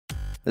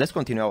Let's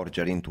continue our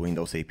journey into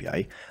Windows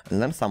API and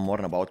learn some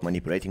more about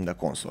manipulating the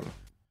console.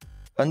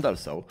 And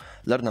also,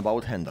 learn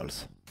about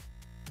handles.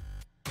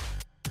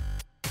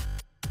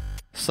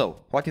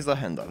 So, what is a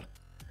handle?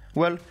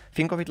 Well,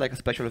 think of it like a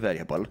special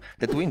variable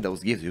that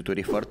Windows gives you to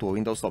refer to a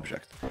Windows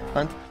object,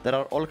 and there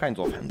are all kinds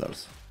of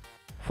handles.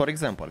 For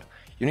example,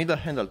 you need a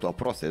handle to a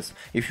process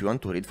if you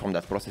want to read from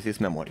that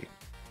process's memory.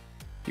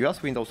 You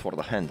ask Windows for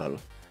the handle,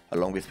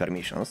 along with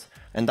permissions,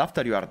 and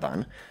after you are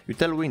done, you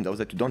tell Windows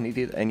that you don't need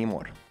it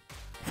anymore.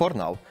 For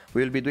now,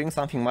 we will be doing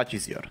something much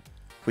easier.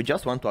 We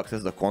just want to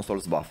access the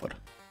console's buffer.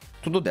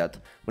 To do that,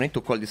 we need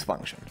to call this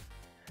function.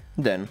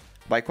 Then,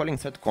 by calling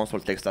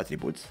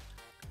setConsoleTextAttributes,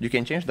 you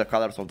can change the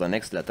colors of the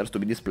next letters to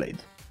be displayed.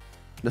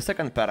 The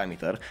second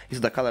parameter is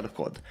the color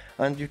code,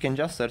 and you can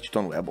just search it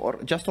on web or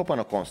just open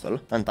a console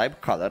and type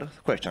color ?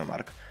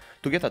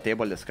 to get a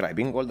table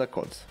describing all the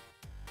codes.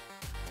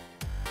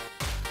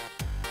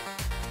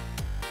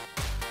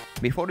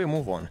 Before we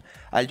move on,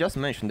 I'll just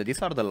mention that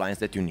these are the lines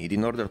that you need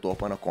in order to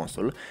open a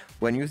console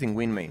when using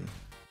WinMain.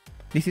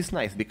 This is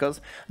nice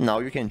because now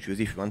you can choose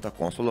if you want a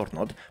console or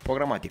not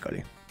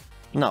programmatically.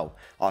 Now,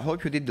 I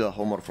hope you did the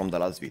homework from the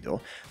last video,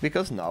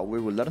 because now we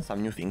will learn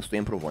some new things to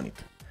improve on it.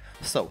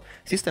 So,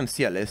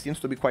 systemcls seems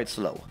to be quite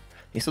slow.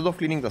 Instead of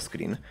cleaning the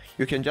screen,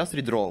 you can just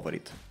redraw over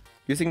it.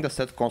 Using the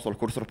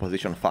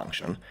setConsoleCursorPosition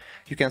function,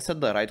 you can set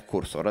the right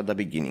cursor at the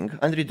beginning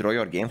and redraw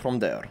your game from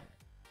there.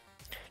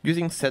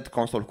 Using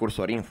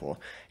setConsoleCursorInfo,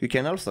 you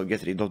can also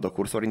get rid of the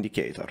cursor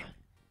indicator.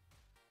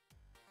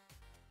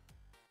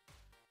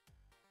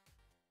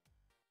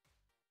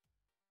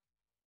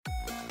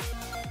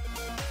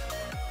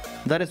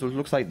 The result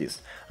looks like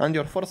this, and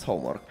your first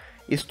homework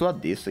is to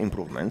add these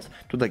improvements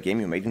to the game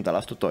you made in the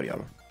last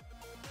tutorial.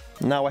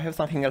 Now I have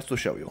something else to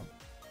show you.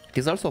 It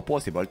is also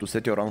possible to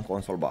set your own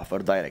console buffer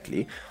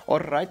directly or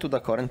write to the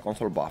current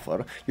console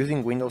buffer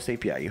using Windows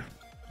API,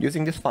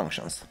 using these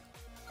functions.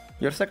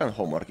 Your second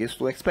homework is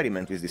to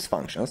experiment with these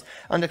functions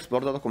and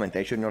explore the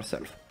documentation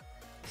yourself.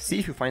 See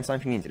if you find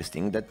something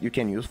interesting that you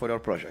can use for your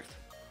project.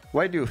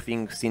 Why do you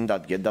think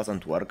scene.get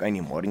doesn't work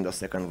anymore in the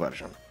second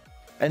version?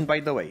 And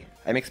by the way,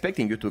 I'm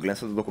expecting you to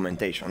glance at the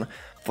documentation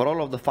for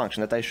all of the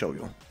functions that I show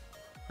you.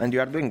 And you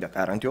are doing that,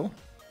 aren't you?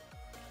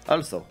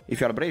 Also,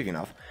 if you are brave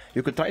enough,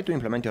 you could try to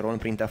implement your own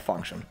printf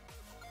function.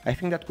 I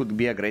think that could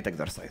be a great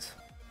exercise.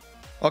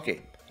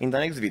 Okay, in the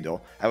next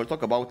video, I will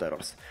talk about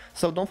errors,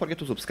 so don't forget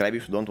to subscribe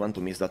if you don't want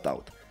to miss that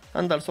out.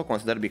 And also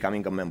consider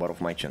becoming a member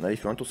of my channel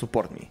if you want to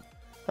support me.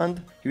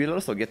 And you will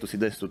also get to see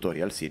this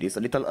tutorial series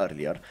a little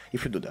earlier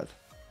if you do that.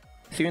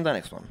 See you in the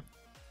next one.